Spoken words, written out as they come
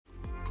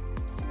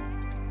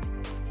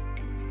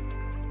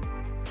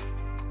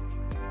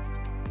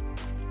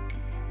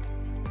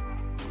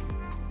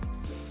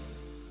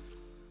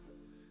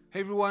Hey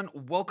everyone,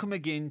 welcome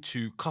again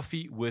to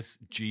Coffee with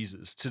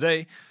Jesus.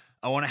 Today,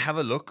 I want to have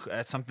a look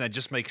at something that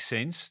just makes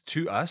sense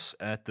to us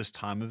at this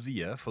time of the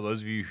year. For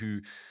those of you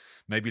who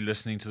may be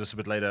listening to this a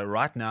bit later,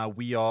 right now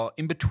we are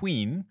in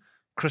between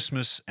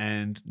Christmas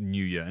and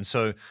New Year. And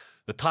so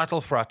the title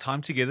for our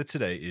time together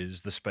today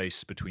is The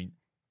Space Between.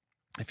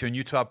 If you're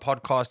new to our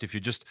podcast, if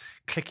you're just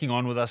clicking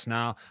on with us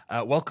now,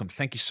 welcome.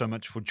 Thank you so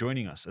much for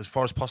joining us. As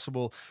far as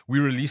possible, we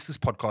release this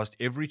podcast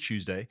every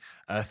Tuesday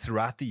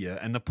throughout the year.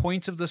 And the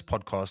point of this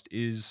podcast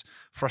is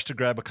for us to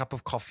grab a cup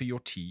of coffee or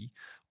tea,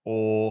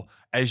 or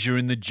as you're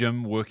in the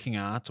gym working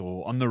out,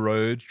 or on the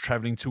road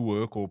traveling to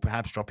work, or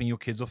perhaps dropping your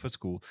kids off at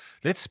school.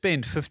 Let's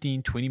spend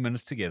 15, 20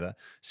 minutes together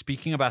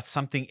speaking about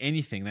something,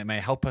 anything that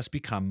may help us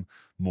become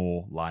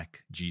more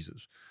like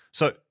Jesus.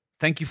 So,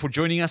 thank you for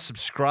joining us.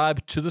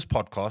 Subscribe to this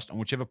podcast on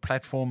whichever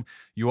platform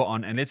you are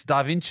on, and let's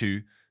dive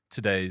into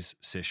today's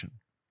session.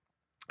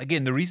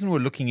 Again, the reason we're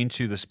looking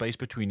into the space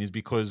between is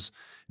because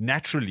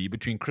naturally,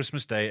 between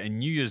Christmas Day and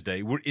New Year's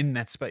Day, we're in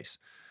that space.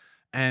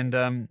 And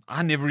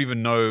I never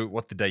even know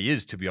what the day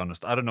is, to be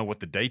honest. I don't know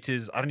what the date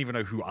is. I don't even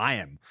know who I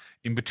am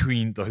in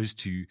between those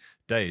 2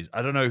 days.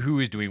 I don't know who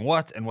is doing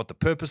what and what the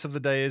purpose of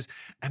the day is.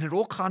 And it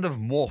all kind of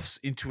morphs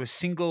into a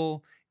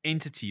single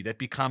entity that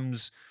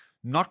becomes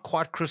not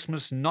quite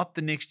Christmas, not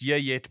the next year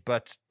yet,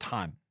 but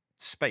time,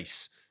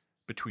 space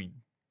between.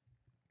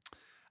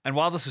 And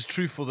while this is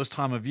true for this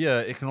time of year,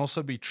 it can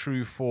also be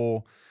true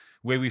for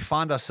where we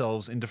find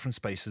ourselves in different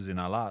spaces in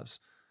our lives.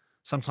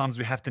 Sometimes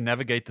we have to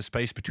navigate the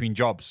space between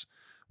jobs,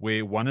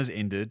 where one has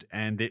ended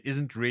and there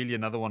isn't really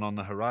another one on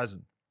the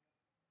horizon.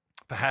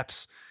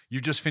 Perhaps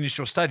you've just finished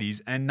your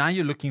studies and now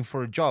you're looking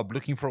for a job,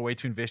 looking for a way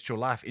to invest your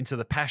life into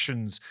the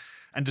passions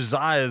and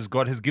desires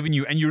God has given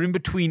you, and you're in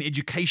between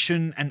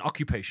education and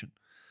occupation.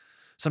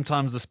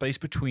 Sometimes the space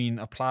between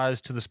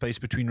applies to the space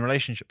between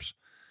relationships.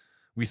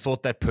 We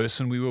thought that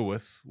person we were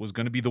with was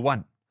going to be the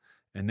one,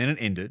 and then it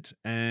ended,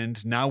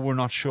 and now we're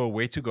not sure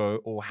where to go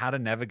or how to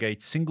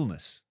navigate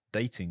singleness,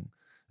 dating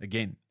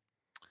again.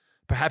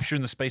 Perhaps you're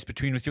in the space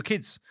between with your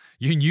kids.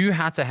 You knew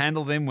how to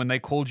handle them when they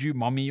called you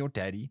mommy or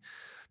daddy,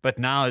 but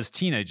now as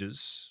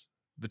teenagers,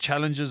 the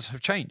challenges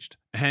have changed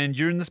and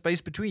you're in the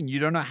space between. You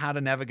don't know how to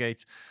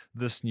navigate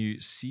this new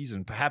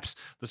season. Perhaps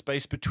the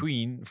space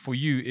between for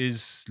you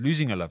is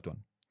losing a loved one.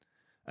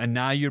 And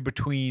now you're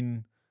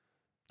between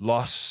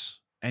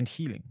loss and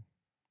healing.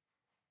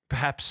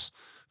 Perhaps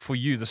for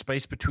you, the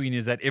space between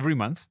is that every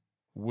month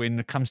when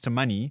it comes to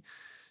money,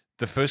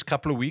 the first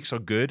couple of weeks are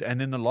good,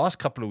 and then the last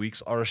couple of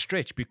weeks are a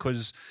stretch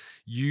because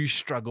you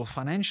struggle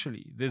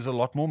financially. There's a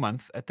lot more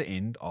month at the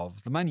end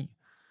of the money.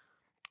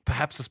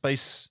 Perhaps the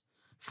space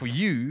for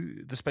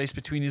you, the space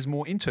between is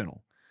more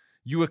internal.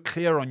 You are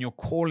clear on your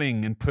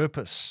calling and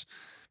purpose,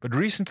 but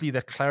recently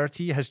that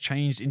clarity has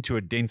changed into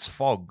a dense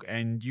fog,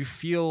 and you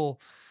feel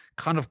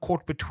kind of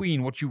caught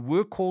between what you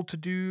were called to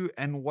do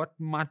and what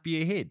might be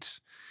ahead.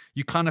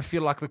 You kind of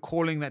feel like the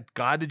calling that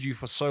guided you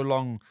for so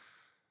long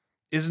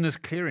isn't as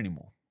clear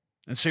anymore.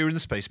 And so you're in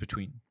the space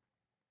between.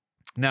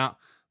 Now,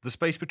 the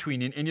space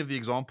between in any of the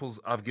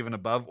examples I've given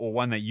above, or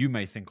one that you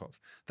may think of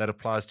that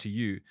applies to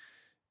you,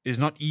 is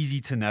not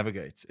easy to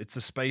navigate. It's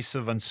a space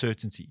of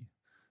uncertainty.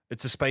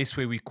 It's a space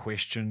where we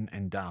question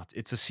and doubt.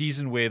 It's a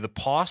season where the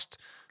past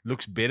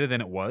looks better than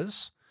it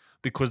was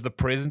because the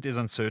present is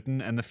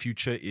uncertain and the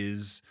future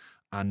is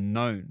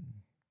unknown.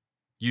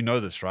 You know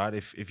this, right?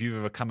 If you've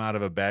ever come out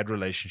of a bad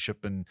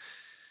relationship and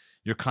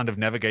you're kind of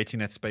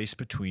navigating that space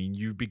between,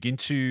 you begin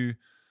to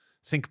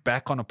think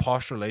back on a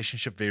past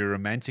relationship very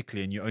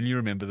romantically and you only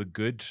remember the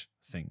good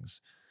things.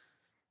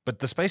 But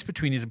the space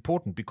between is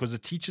important because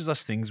it teaches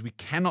us things we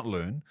cannot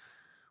learn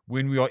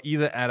when we are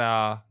either at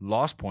our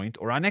last point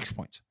or our next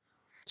point.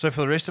 So for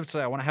the rest of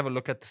today, I want to have a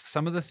look at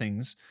some of the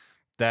things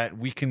that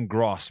we can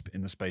grasp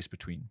in the space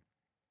between.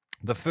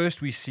 The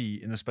first we see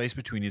in the space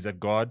between is that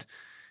God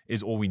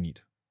is all we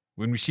need.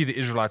 When we see the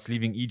Israelites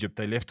leaving Egypt,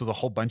 they left with a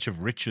whole bunch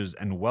of riches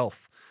and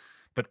wealth.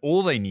 But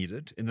all they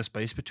needed in the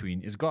space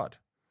between is God.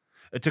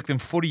 It took them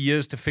 40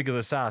 years to figure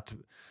this out.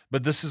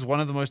 But this is one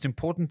of the most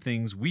important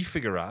things we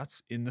figure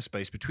out in the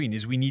space between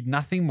is we need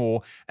nothing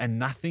more and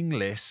nothing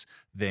less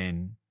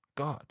than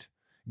God.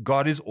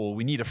 God is all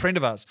we need. A friend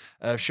of ours,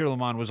 Cheryl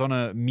Mine, was on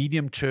a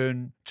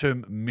medium-term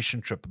mission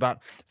trip, about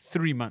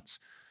 3 months.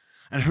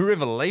 And her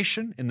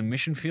revelation in the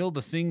mission field,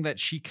 the thing that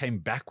she came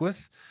back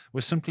with,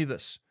 was simply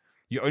this.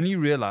 You only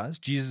realize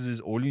Jesus is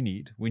all you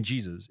need when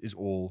Jesus is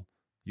all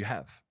you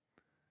have.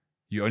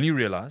 You only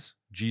realize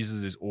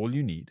Jesus is all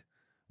you need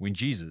when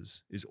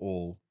Jesus is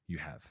all you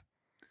have.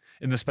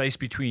 In the space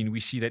between, we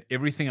see that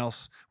everything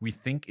else we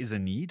think is a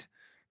need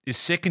is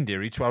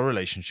secondary to our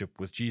relationship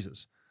with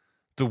Jesus.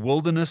 The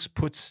wilderness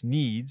puts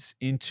needs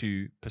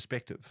into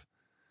perspective.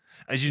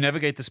 As you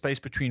navigate the space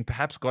between,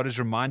 perhaps God is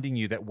reminding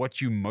you that what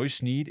you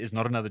most need is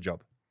not another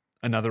job,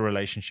 another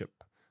relationship,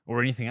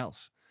 or anything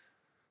else.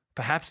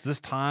 Perhaps this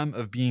time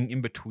of being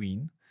in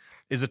between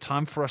is a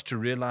time for us to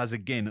realize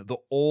again the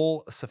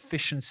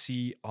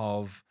all-sufficiency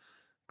of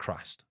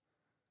Christ.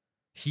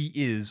 He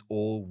is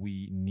all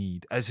we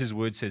need. As his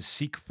word says,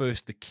 seek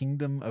first the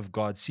kingdom of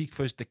God. Seek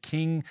first the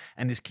king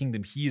and his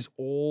kingdom. He is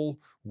all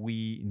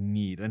we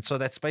need. And so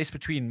that space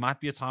between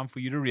might be a time for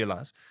you to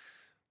realize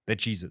that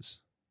Jesus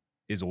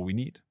is all we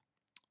need.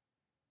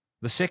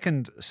 The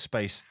second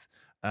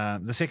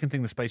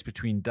thing the space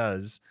between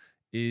does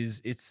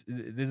is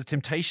there's a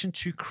temptation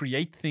to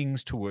create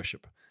things to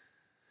worship.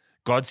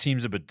 God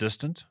seems a bit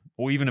distant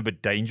or even a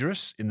bit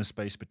dangerous in the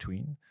space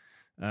between.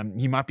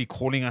 He might be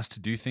calling us to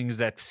do things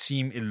that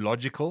seem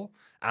illogical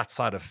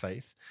outside of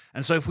faith.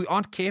 And so if we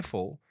aren't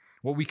careful,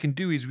 what we can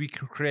do is we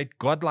can create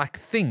godlike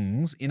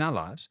things in our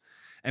lives,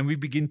 and we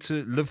begin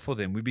to live for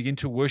them. We begin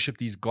to worship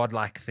these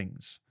godlike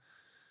things.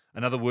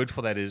 Another word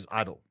for that is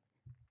idol.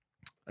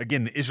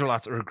 Again, the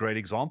Israelites are a great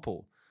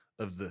example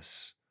of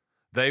this.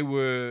 They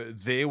were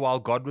there while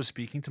God was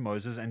speaking to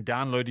Moses and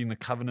downloading the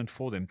covenant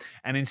for them.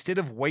 And instead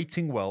of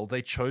waiting well,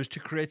 they chose to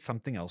create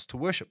something else to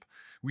worship.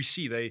 We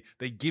see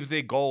they give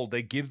their gold,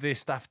 they give their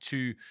stuff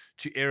to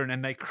Aaron,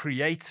 and they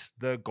create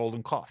the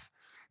golden calf.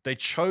 They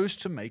chose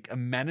to make a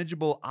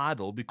manageable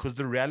idol because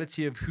the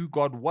reality of who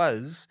God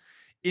was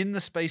in the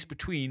space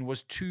between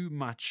was too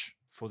much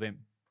for them.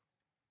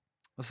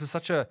 This is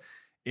such an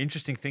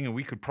interesting thing, and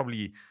we could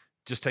probably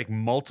just take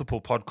multiple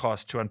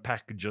podcasts to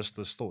unpack just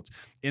this thought.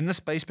 In the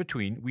space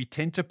between, we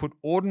tend to put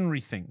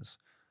ordinary things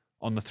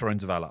on the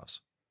thrones of our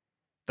lives.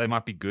 They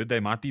might be good, they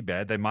might be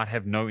bad, they might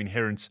have no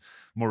inherent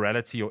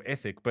morality or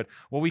ethic, but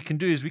what we can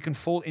do is we can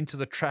fall into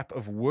the trap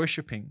of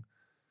worshiping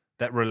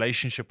that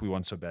relationship we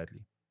want so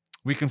badly.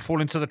 We can fall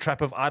into the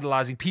trap of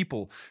idolizing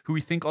people who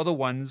we think are the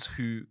ones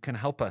who can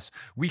help us.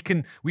 We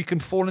can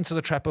fall into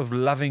the trap of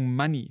loving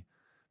money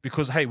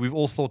because, hey, we've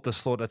all thought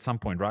this thought at some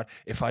point, right?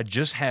 If I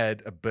just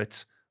had a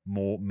bit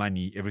more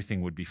money,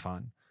 everything would be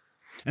fine.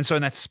 And so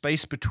in that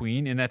space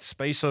between, in that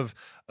space of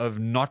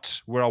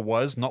not where I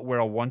was, not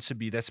where I want to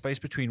be, that space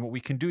between, what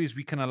we can do is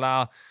we can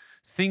allow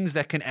things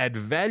that can add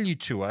value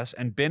to us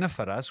and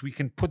benefit us, we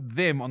can put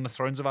them on the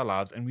thrones of our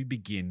lives, and we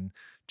begin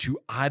to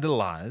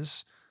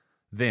idolize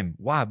them.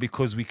 Why?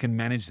 Because we can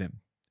manage them.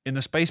 In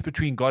the space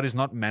between, God is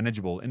not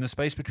manageable. In the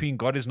space between,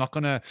 God is not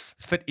going to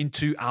fit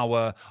into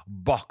our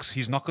box.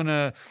 He's not going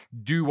to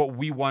do what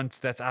we want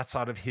that's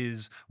outside of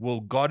his will.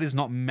 God is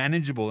not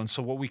manageable. And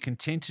so what we can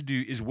tend to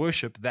do is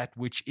worship that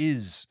which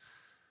is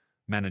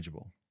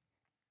manageable.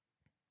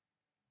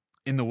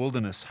 In the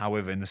wilderness,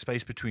 however, in the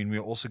space between, we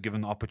are also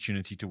given the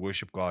opportunity to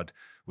worship God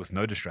with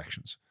no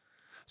distractions.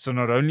 So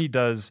not only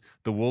does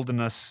the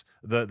wilderness,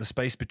 the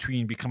space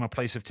between, become a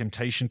place of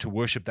temptation to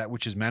worship that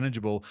which is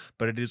manageable,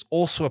 but it is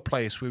also a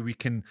place where we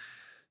can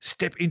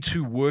step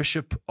into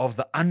worship of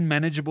the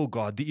unmanageable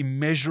God, the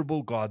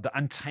immeasurable God, the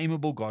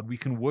untamable God. We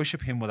can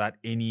worship him without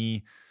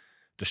any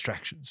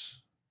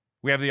distractions.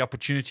 We have the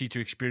opportunity to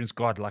experience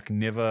God like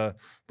never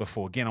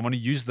before. Again, I want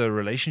to use the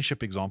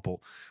relationship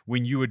example.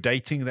 When you were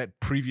dating that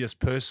previous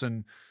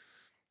person,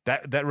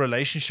 that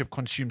relationship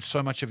consumes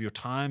so much of your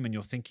time and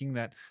your thinking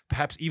that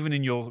perhaps even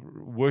in your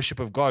worship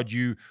of God,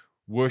 you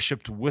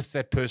worshipped with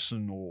that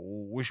person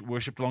or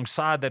worshipped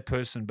alongside that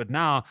person, but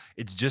now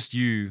it's just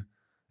you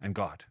and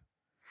God.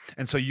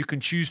 And so you can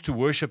choose to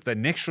worship that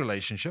next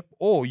relationship,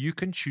 or you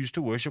can choose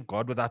to worship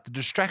God without the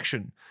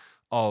distraction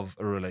of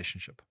a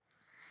relationship.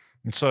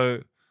 And so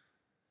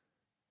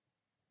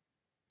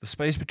the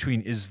space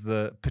between is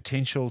the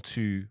potential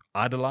to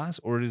idolize,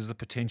 or it is the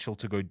potential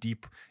to go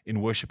deep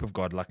in worship of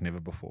God like never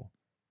before.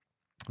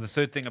 The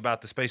third thing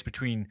about the space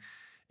between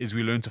is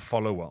we learn to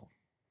follow well.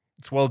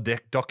 It's well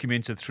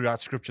documented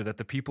throughout Scripture that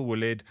the people were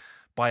led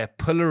by a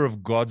pillar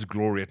of God's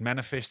glory. It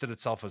manifested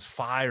itself as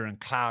fire and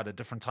cloud at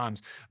different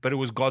times, but it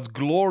was God's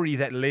glory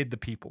that led the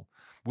people.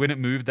 When it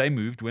moved, they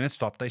moved. When it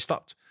stopped, they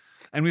stopped.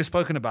 And we've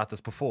spoken about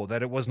this before,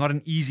 that it was not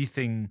an easy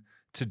thing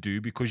to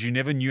do because you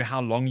never knew how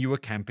long you were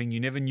camping. You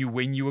never knew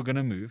when you were going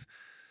to move,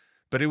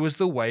 but it was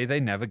the way they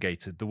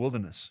navigated the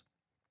wilderness.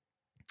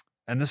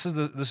 And this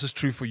is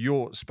true for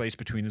your space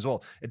between as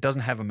well. It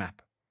doesn't have a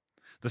map.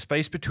 The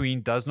space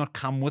between does not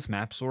come with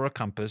maps or a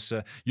compass.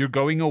 You're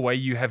going away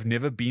you have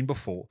never been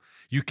before.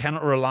 You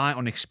cannot rely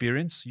on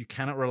experience. You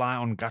cannot rely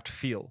on gut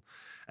feel.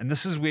 And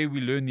this is where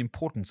we learn the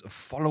importance of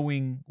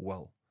following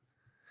well.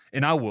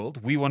 In our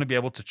world, we want to be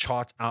able to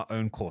chart our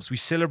own course. We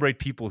celebrate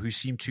people who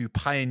seem to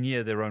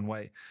pioneer their own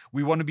way.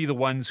 We want to be the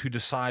ones who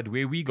decide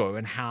where we go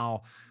and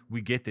how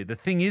we get there. The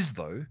thing is,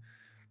 though,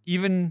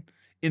 even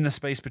in the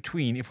space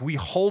between, if we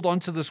hold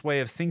on to this way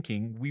of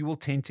thinking, we will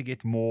tend to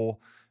get more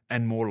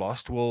and more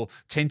lost. We'll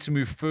tend to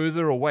move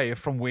further away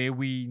from where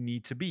we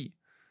need to be.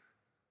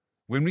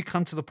 When we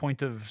come to the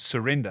point of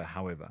surrender,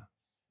 however,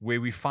 where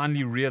we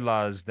finally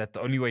realize that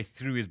the only way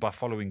through is by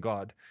following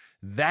God,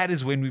 that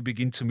is when we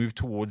begin to move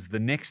towards the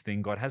next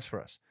thing God has for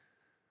us.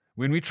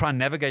 When we try and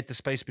navigate the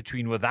space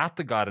between without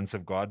the guidance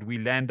of God, we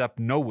land up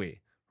nowhere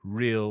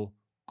real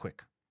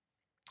quick.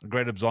 A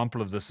great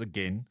example of this,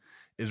 again,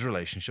 is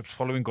relationships.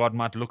 Following God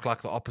might look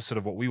like the opposite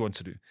of what we want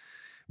to do.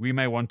 We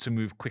may want to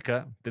move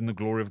quicker than the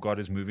glory of God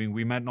is moving.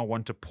 We might not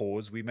want to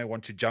pause. We may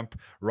want to jump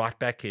right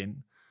back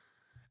in.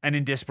 And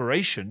in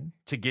desperation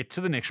to get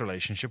to the next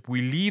relationship,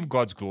 we leave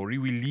God's glory,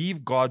 we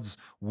leave God's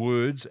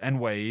words and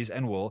ways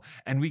and will,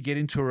 and we get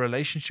into a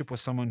relationship with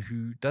someone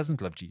who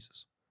doesn't love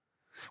Jesus.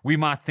 We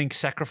might think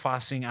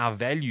sacrificing our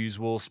values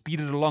will speed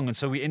it along, and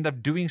so we end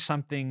up doing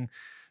something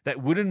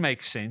that wouldn't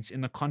make sense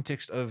in the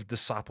context of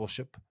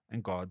discipleship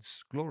and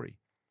God's glory.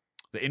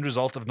 The end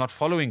result of not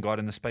following God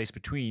in the space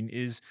between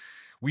is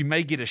we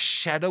may get a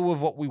shadow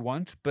of what we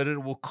want, but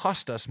it will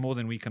cost us more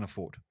than we can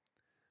afford.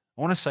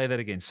 I want to say that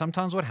again.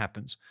 Sometimes what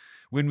happens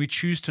when we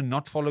choose to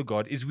not follow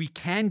God is we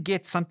can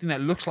get something that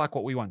looks like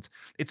what we want.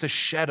 It's a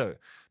shadow,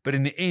 but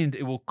in the end,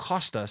 it will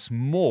cost us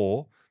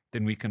more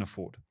than we can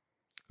afford.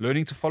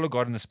 Learning to follow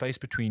God in the space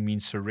between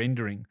means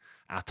surrendering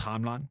our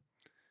timeline,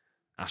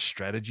 our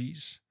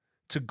strategies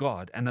to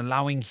God and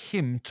allowing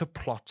Him to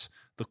plot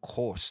the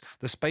course.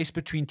 The space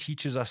between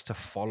teaches us to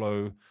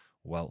follow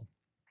well.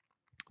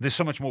 There's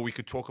so much more we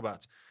could talk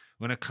about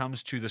when it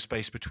comes to the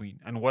space between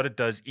and what it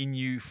does in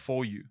you,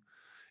 for you,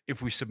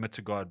 if we submit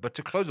to God. But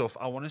to close off,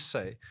 I want to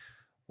say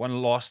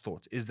one last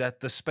thought is that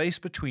the space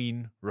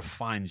between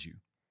refines you.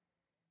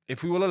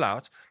 If we will allow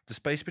it, the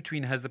space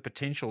between has the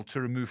potential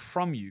to remove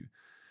from you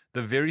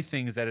the very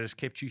things that has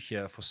kept you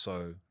here for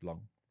so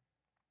long.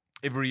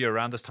 Every year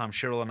around this time,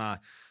 Cheryl and I,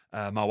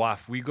 my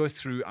wife, we go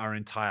through our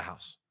entire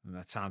house. And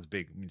that sounds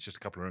big. I mean, it's just a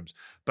couple of rooms.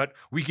 But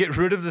we get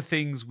rid of the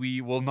things we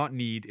will not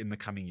need in the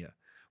coming year.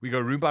 We go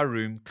room by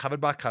room,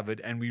 cupboard by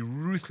cupboard, and we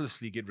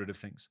ruthlessly get rid of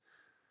things.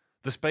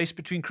 The space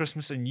between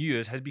Christmas and New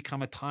Year's has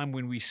become a time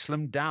when we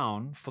slim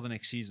down for the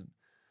next season.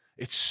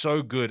 It's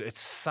so good.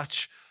 It's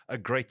such a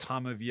great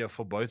time of year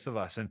for both of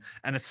us. And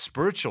it's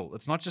spiritual.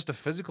 It's not just a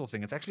physical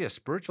thing. It's actually a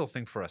spiritual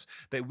thing for us,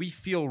 that we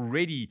feel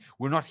ready.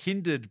 We're not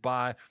hindered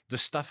by the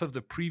stuff of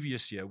the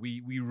previous year.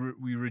 We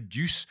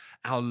reduce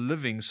our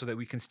living so that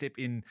we can step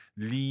in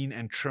lean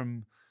and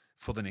trim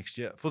for the next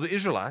year. For the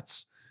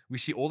Israelites, we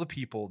see all the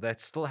people that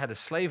still had a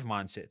slave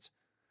mindset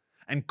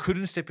and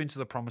couldn't step into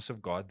the promise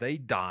of God. They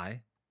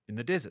die in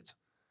the desert.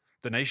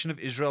 The nation of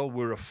Israel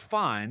were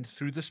refined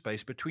through the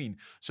space between,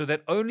 so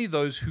that only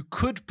those who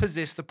could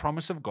possess the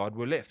promise of God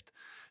were left.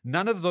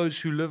 None of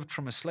those who lived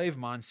from a slave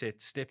mindset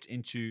stepped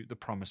into the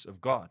promise of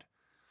God.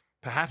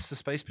 Perhaps the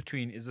space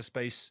between is the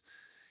space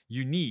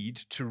you need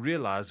to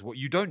realize what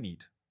you don't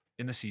need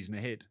in the season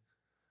ahead.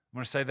 I'm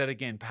going to say that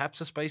again. Perhaps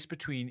the space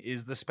between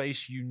is the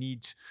space you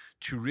need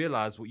to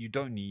realize what you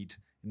don't need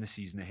in the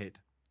season ahead.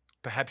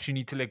 Perhaps you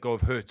need to let go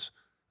of hurt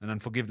and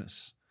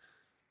unforgiveness.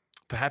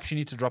 Perhaps you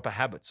need to drop a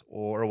habit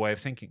or a way of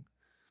thinking.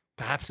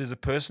 Perhaps there's a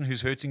person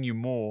who's hurting you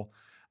more,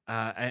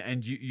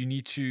 and you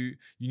need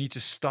to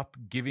stop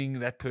giving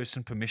that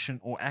person permission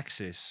or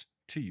access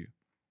to you.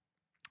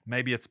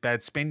 Maybe it's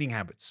bad spending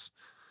habits.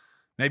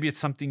 Maybe it's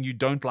something you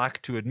don't like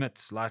to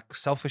admit, like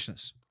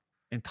selfishness,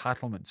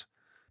 entitlement,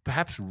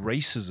 perhaps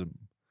racism,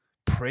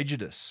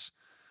 prejudice.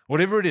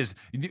 Whatever it is,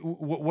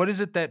 what is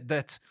it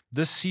that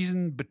this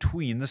season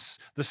between, this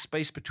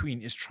space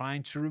between is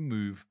trying to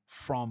remove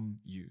from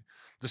you?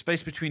 The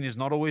space between is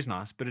not always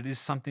nice, but it is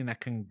something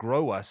that can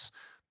grow us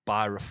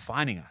by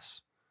refining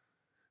us.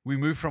 We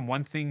move from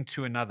one thing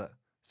to another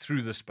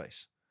through this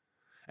space.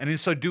 And in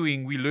so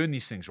doing, we learn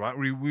these things, right?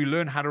 We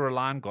learn how to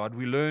rely on God.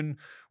 We learn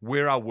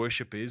where our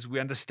worship is. We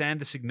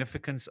understand the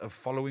significance of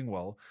following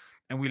well,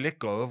 and we let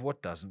go of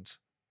what doesn't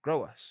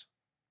grow us.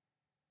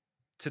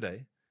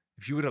 Today,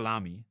 if you would allow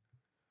me,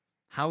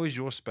 how is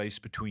your space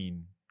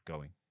between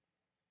going?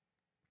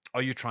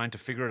 Are you trying to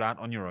figure it out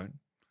on your own?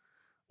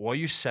 Or are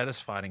you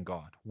satisfied in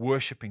God,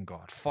 worshiping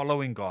God,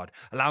 following God,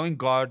 allowing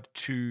God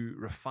to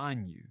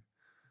refine you?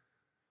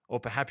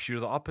 Or perhaps you're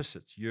the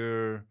opposite.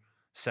 You're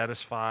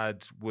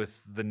satisfied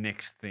with the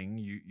next thing.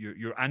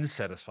 You're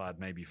unsatisfied,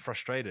 maybe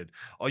frustrated.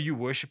 Are you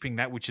worshiping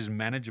that which is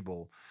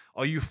manageable?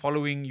 Are you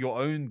following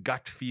your own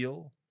gut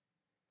feel?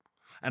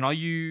 And are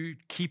you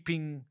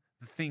keeping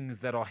the things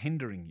that are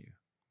hindering you?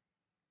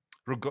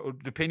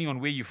 Depending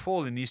on where you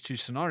fall in these two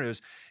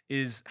scenarios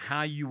is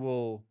how you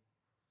will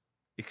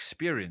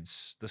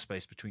experience the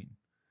space between.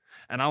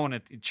 And I want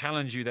to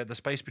challenge you that the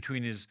space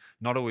between is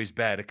not always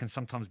bad. It can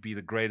sometimes be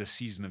the greatest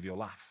season of your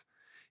life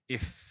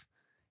if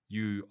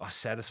you are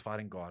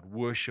satisfied in God,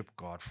 worship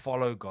God,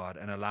 follow God,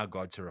 and allow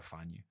God to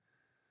refine you.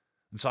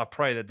 And so I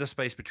pray that this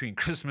space between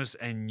Christmas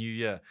and New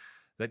Year,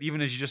 that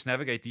even as you just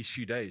navigate these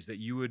few days, that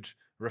you would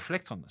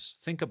reflect on this,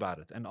 think about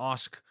it, and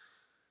ask,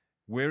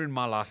 where in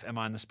my life am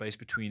I in the space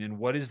between, and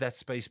what is that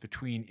space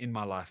between in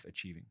my life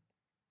achieving?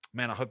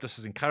 Man, I hope this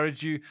has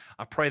encouraged you.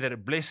 I pray that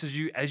it blesses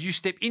you as you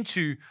step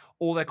into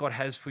all that God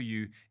has for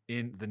you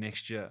in the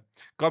next year.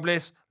 God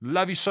bless.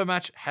 Love you so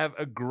much. Have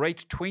a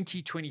great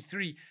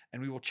 2023,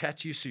 and we will chat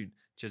to you soon.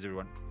 Cheers,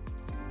 everyone.